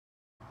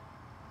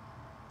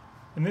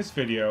In this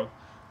video,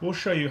 we'll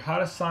show you how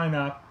to sign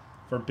up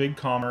for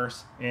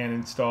Bigcommerce and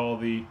install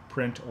the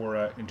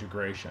PrintAura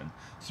integration.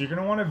 So you're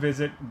going to want to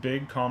visit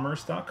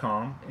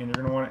bigcommerce.com and you're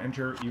going to want to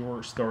enter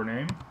your store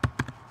name.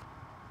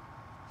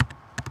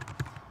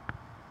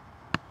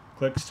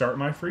 Click Start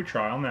My Free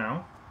Trial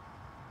now.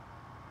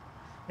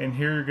 And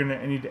here you're going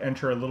to need to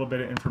enter a little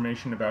bit of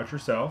information about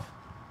yourself.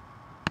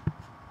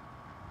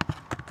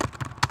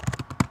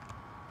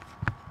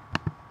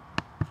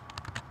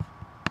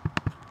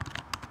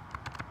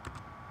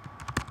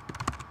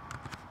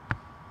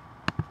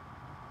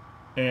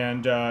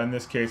 And in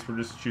this case, we're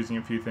just choosing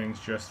a few things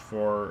just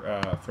for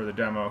the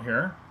demo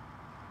here.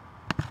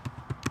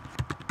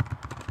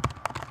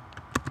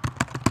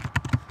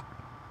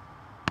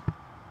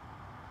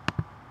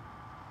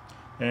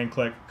 And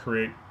click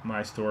Create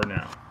My Store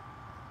Now.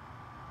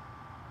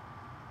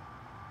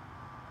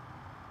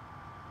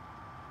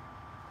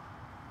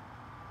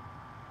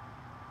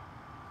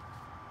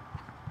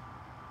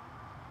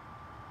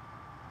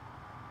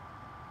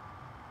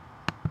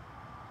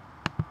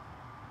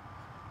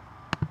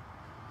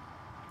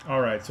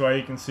 Alright, so all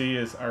you can see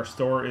is our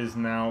store is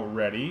now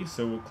ready,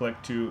 so we'll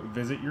click to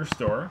visit your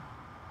store.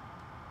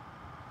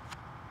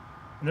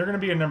 And there are going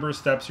to be a number of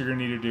steps you're going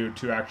to need to do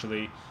to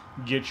actually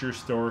get your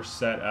store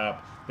set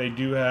up. They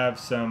do have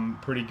some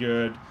pretty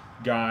good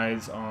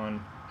guides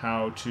on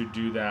how to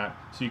do that,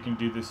 so you can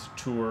do this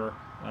tour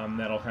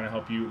that'll kind of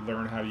help you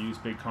learn how to use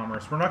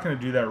Bigcommerce. We're not going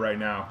to do that right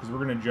now because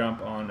we're going to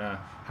jump on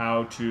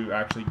how to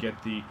actually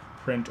get the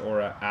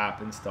PrintAura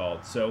app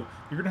installed. So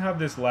you're going to have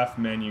this left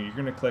menu. You're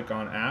going to click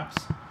on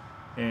Apps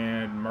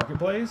and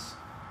Marketplace.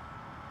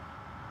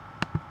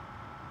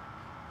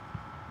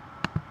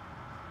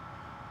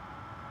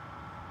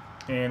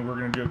 And we're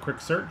going to do a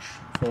quick search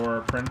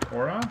for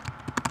PrintAura.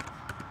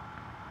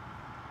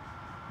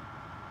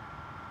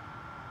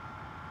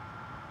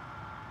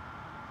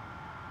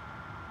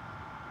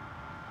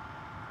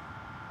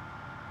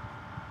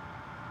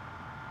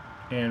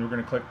 And we're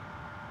going to click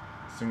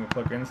single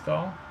click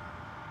install.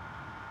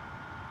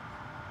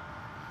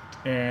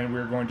 And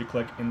we're going to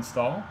click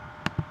install.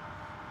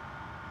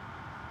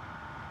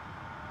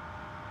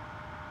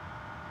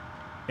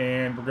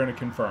 And we're going to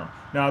confirm.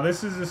 Now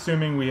this is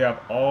assuming we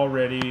have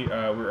already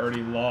we're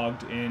already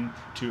logged in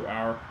to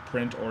our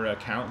PrintAura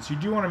account. So you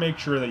do want to make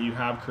sure that you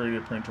have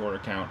created a PrintAura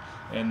account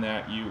and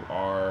that you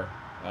are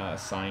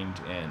signed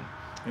in.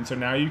 And so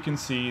now you can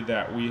see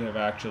that we've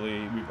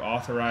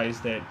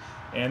authorized it.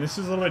 And this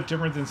is a little bit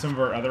different than some of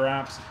our other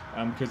apps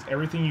because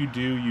everything you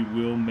do you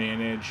will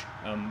manage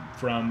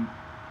from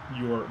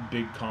your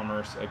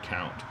Bigcommerce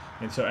account.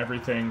 And so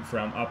everything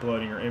from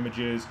uploading your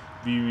images,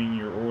 viewing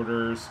your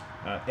orders,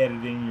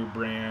 editing your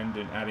brand,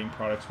 and adding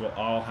products will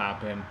all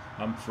happen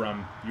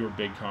from your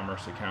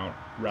Bigcommerce account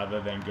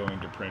rather than going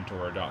to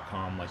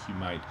PrintAura.com like you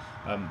might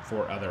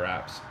for other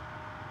apps.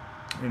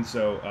 And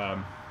so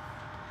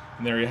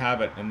and there you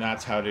have it, and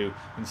that's how to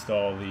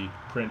install the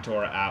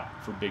PrintAura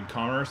app for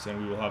Bigcommerce,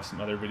 and we will have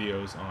some other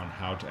videos on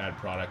how to add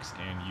products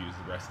and use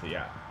the rest of the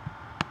app.